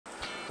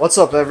What's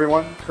up,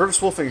 everyone?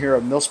 Kurtis Wolfing here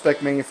of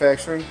Mil-Spec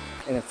Manufacturing,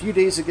 and a few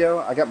days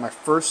ago I got my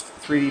first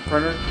 3D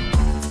printer.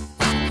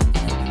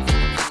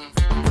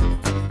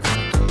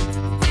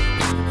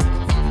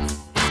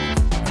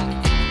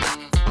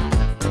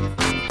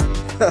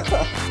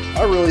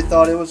 I really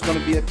thought it was going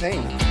to be a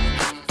pain.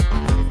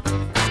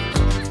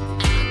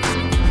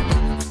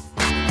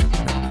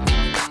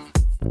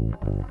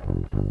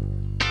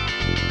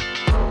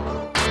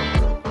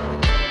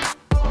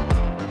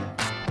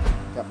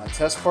 Got my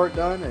test part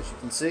done, as you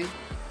can see,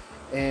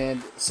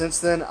 and since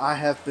then I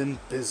have been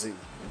busy.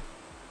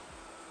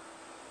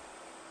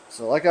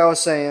 So like I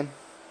was saying,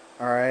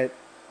 alright,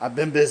 I've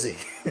been busy.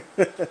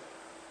 You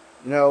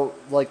know,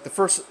 like the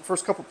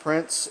first couple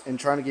prints and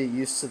trying to get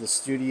used to the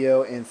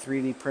studio and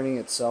 3D printing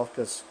itself,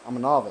 because I'm a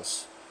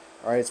novice.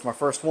 Alright, it's my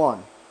first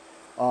one.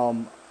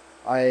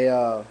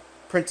 I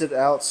printed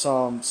out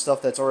some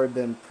stuff that's already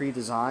been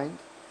pre-designed.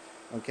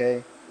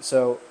 Okay,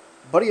 so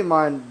a buddy of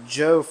mine,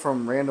 Joe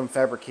from Random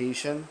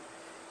Fabrication,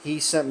 he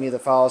sent me the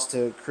files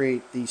to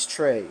create these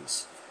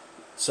trays.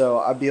 So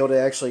I'd be able to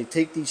actually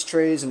take these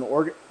trays and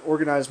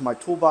organize my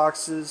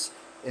toolboxes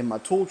and my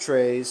tool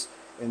trays,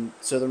 and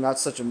so they're not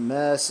such a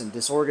mess and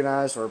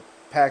disorganized or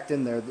packed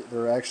in there.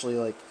 They're actually,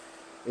 like,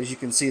 as you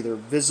can see, they're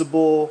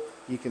visible.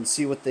 You can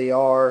see what they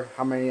are,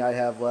 how many I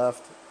have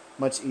left.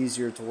 Much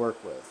easier to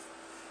work with.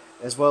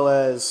 As well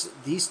as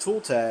these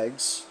tool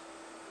tags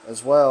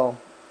as well.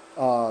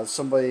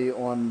 Somebody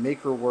on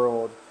Maker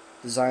World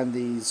designed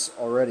these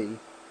already.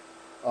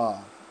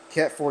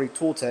 Cat 40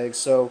 tool tags.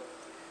 So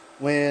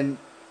when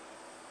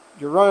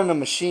you're running a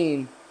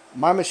machine,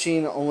 my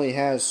machine only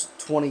has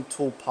 20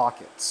 tool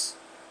pockets.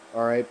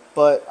 Alright,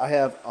 but I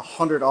have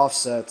 100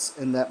 offsets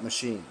in that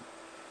machine.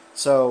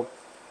 So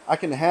I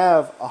can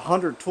have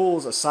 100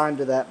 tools assigned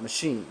to that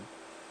machine.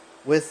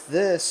 With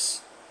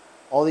this,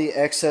 all the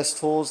excess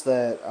tools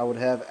that I would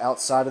have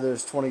outside of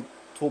those 20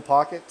 tool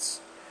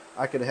pockets,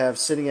 I could have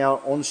sitting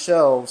out on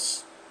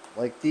shelves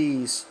like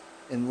these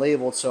and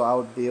labeled, so I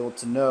would be able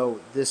to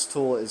know this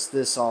tool is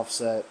this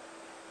offset,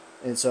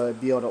 and so I'd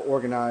be able to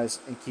organize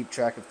and keep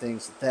track of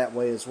things that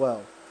way as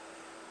well.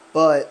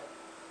 But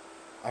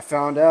I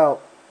found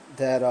out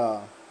that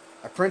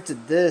I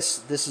printed this.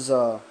 This is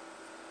a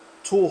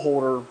tool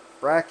holder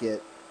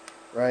bracket,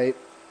 right?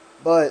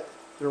 But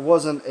there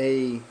wasn't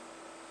a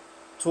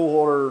tool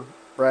holder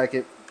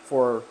bracket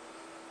for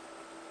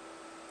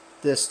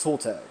this tool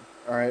tag,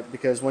 alright?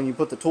 Because when you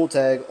put the tool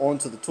tag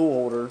onto the tool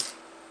holder,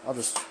 I'll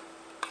just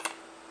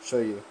show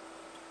you.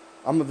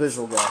 I'm a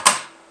visual guy.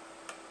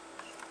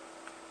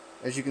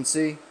 As you can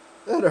see,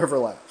 that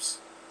overlaps.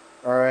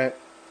 Alright,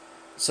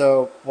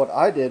 so what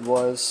I did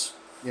was,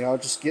 you know,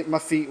 just get my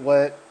feet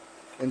wet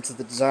into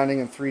the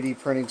designing and 3D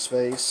printing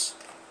space.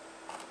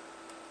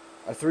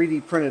 I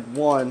 3D printed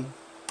one,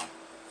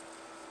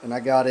 and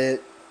I got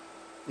it,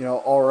 you know,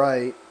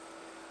 alright,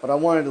 but I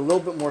wanted a little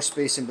bit more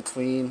space in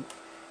between,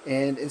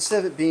 and instead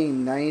of it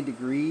being 90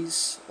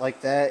 degrees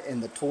like that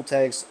and the tool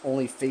tags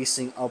only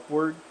facing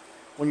upward,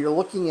 when you're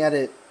looking at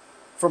it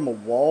from a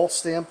wall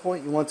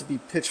standpoint, you want it to be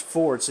pitched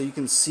forward so you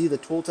can see the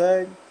tool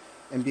tag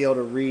and be able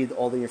to read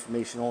all the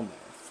information on there.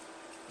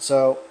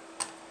 So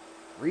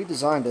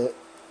redesigned it.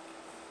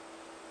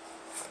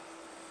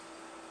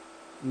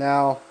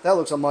 Now that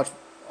looks a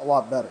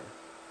lot better.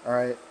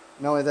 Alright,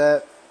 not only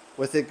that,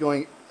 with it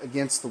going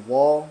against the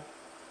wall,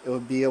 it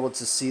would be able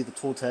to see the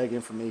tool tag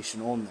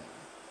information on there.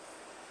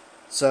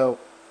 So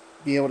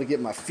being able to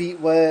get my feet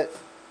wet,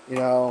 you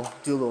know,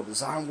 do a little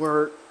design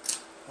work,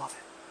 love it.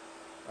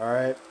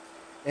 Alright,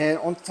 and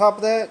on top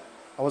of that,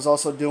 I was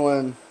also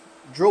doing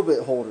drill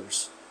bit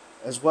holders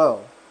as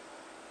well.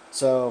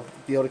 So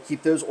be able to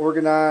keep those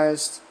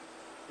organized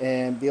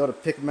and be able to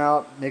pick them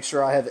out, make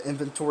sure I have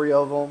inventory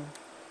of them.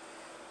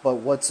 But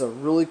what's a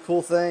really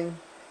cool thing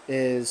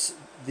is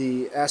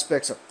the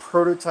aspects of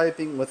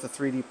prototyping with a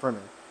 3D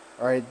printer.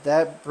 Alright,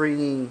 that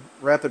bringing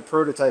rapid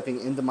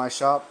prototyping into my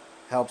shop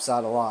helps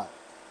out a lot.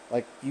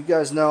 Like you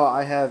guys know,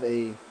 I have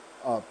a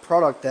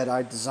product that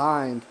I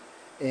designed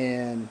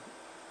and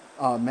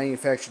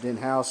manufactured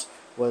in-house,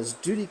 was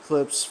duty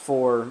clips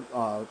for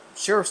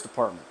sheriff's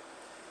department.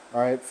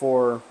 Alright,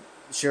 for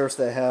sheriffs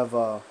that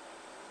have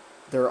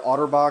their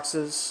otter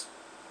boxes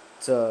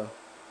to,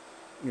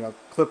 you know,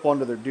 clip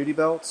onto their duty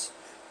belts,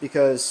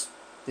 because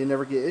they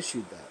never get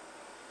issued that.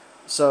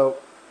 So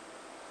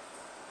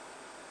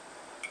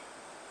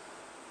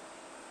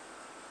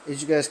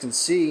as you guys can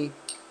see,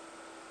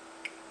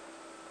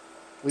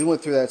 we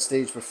went through that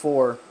stage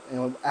before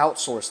and we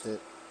outsourced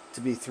it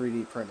to be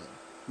 3D printed.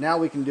 Now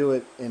we can do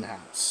it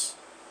in-house,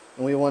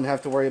 and we won't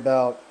have to worry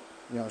about,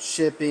 you know,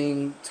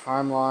 shipping,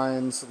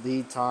 timelines,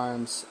 lead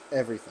times,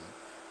 everything.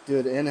 Do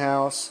it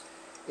in-house,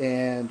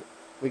 and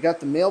we got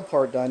the male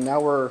part done.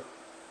 Now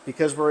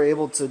because we're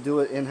able to do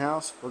it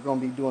in-house, we're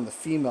going to be doing the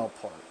female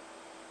part.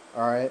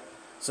 Alright,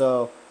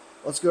 so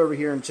let's go over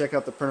here and check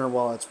out the printer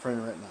while it's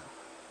printing right now.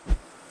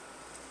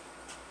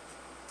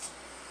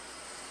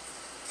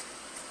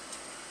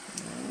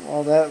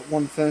 While that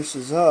one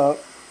finishes up,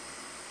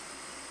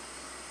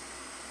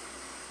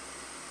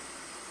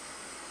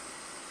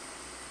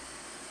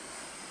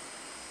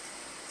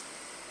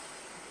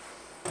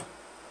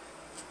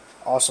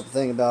 awesome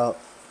thing about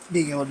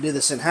being able to do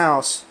this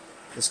in-house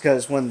is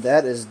because when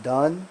that is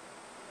done,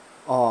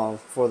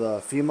 for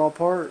the female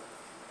part,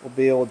 we'll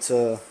be able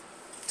to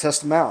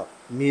test them out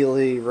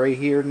immediately right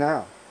here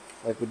now,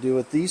 like we do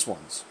with these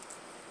ones.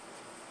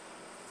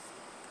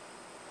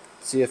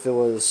 See if it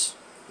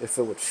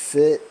would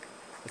fit,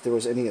 if there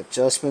was any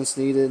adjustments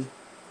needed.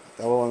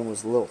 That one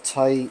was a little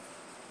tight.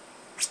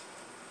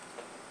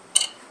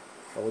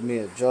 That would need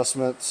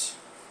adjustments.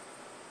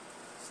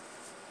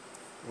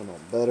 Went on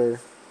better.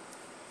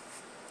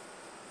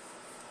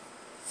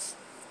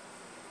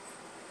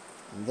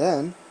 And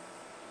then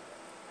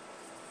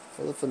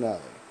for the finale,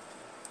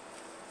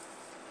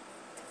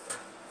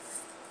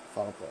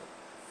 final part.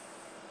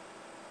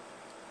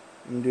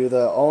 You can do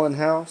the all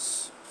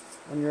in-house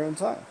on your own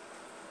time.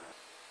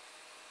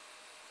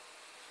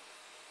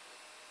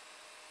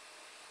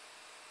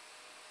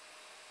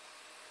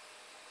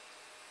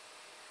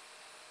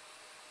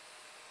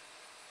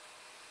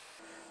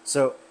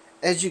 So,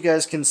 as you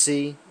guys can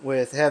see,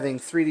 with having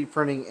 3D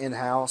printing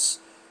in-house,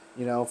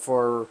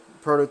 for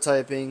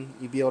prototyping,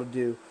 you'd be able to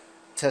do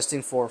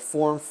testing for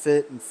form,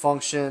 fit, and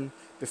function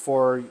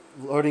before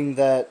loading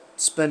that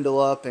spindle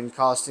up and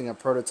costing a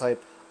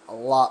prototype a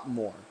lot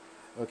more.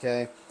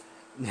 Okay?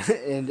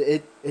 And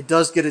it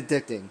does get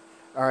addicting.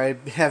 All right,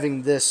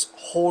 having this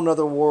whole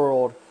nother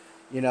world,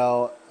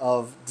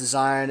 of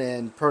design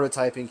and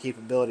prototyping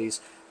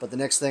capabilities. But the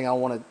next thing I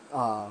want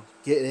to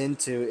get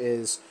into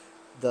is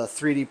the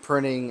 3D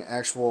printing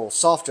actual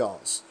soft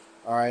jaws.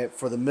 All right,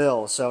 for the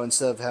mill. So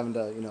instead of having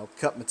to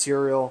cut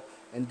material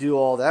and do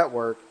all that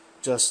work,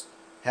 just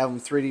have them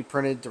 3D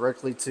printed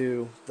directly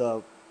to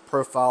the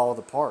profile of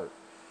the part.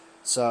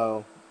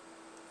 So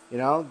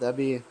that'd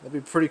be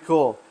pretty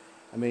cool.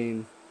 I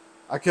mean,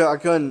 I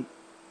couldn't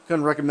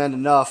recommend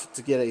enough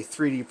to get a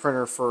 3D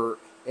printer for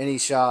any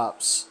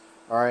shops.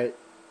 All right,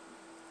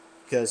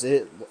 because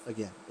it's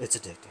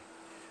addicting.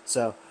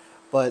 So,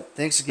 but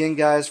thanks again,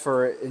 guys,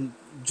 for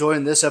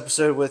enjoying this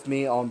episode with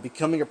me on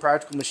becoming a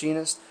practical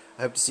machinist.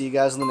 I hope to see you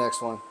guys in the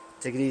next one.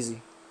 Take it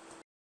easy.